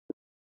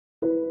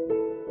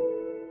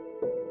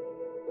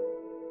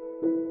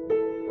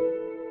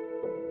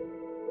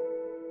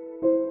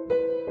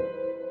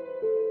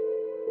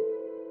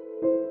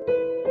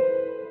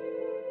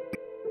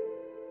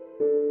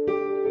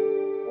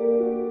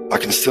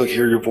can still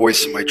hear your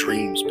voice in my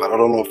dreams, but I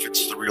don't know if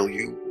it's the real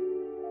you.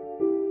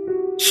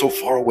 So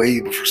far away,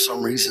 but for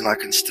some reason I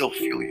can still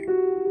feel you.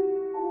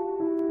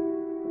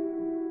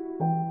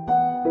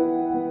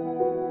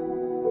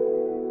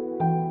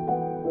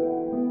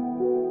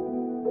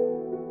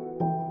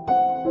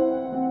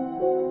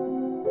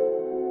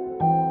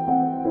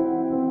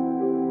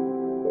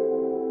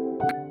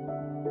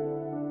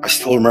 I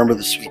still remember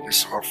the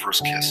sweetness of our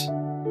first kiss,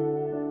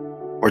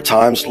 where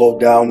time slowed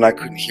down and I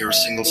couldn't hear a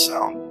single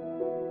sound.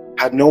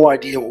 Had no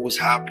idea what was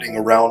happening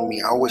around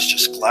me. I was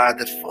just glad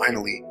that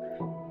finally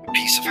a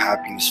piece of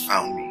happiness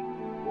found me.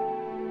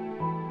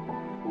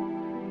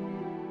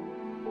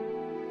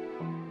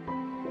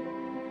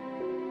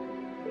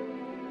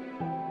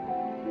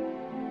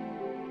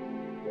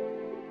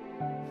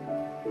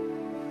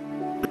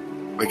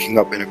 Waking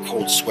up in a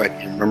cold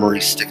sweat, your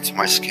memories stick to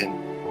my skin.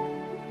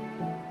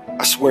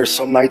 I swear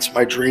some nights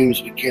my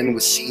dreams begin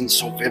with scenes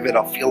so vivid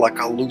I feel like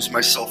I'll lose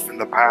myself in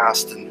the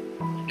past, and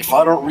if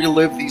I don't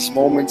relive these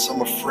moments, I'm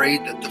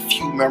afraid that the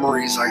few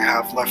memories I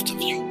have left of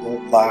you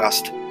won't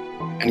last,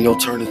 and you'll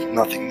turn into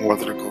nothing more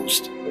than a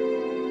ghost.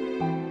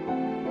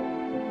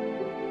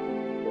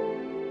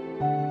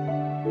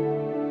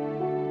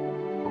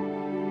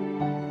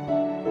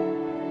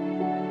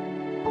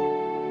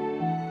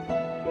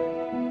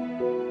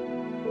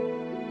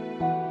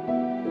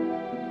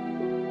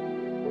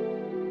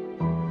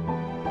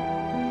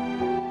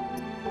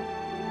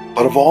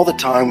 But of all the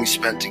time we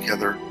spent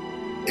together,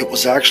 it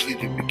was actually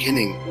the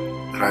beginning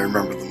that I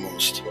remember the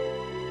most.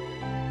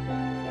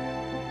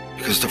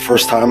 Because the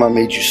first time I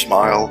made you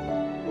smile,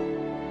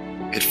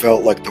 it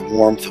felt like the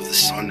warmth of the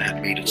sun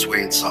had made its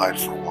way inside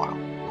for a while.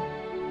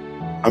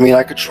 I mean,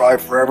 I could try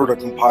forever to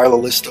compile a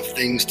list of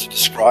things to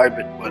describe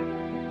it, but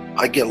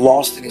I'd get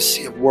lost in a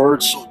sea of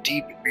words so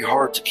deep it'd be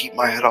hard to keep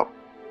my head up.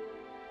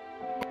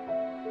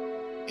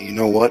 And you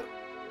know what?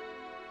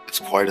 It's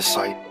quite a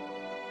sight.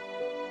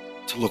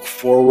 To look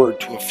forward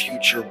to a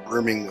future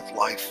brimming with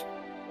life.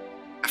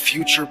 A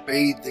future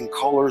bathed in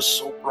colors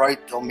so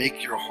bright they'll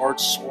make your heart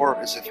soar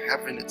as if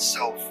heaven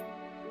itself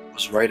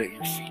was right at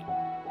your feet.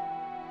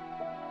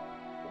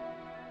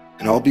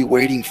 And I'll be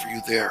waiting for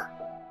you there,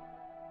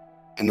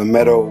 in the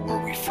meadow where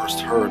we first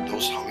heard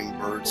those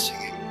hummingbirds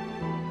singing.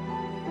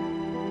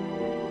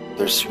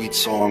 Their sweet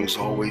songs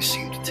always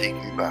seem to take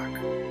me back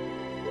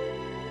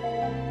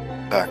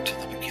to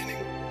the beginning.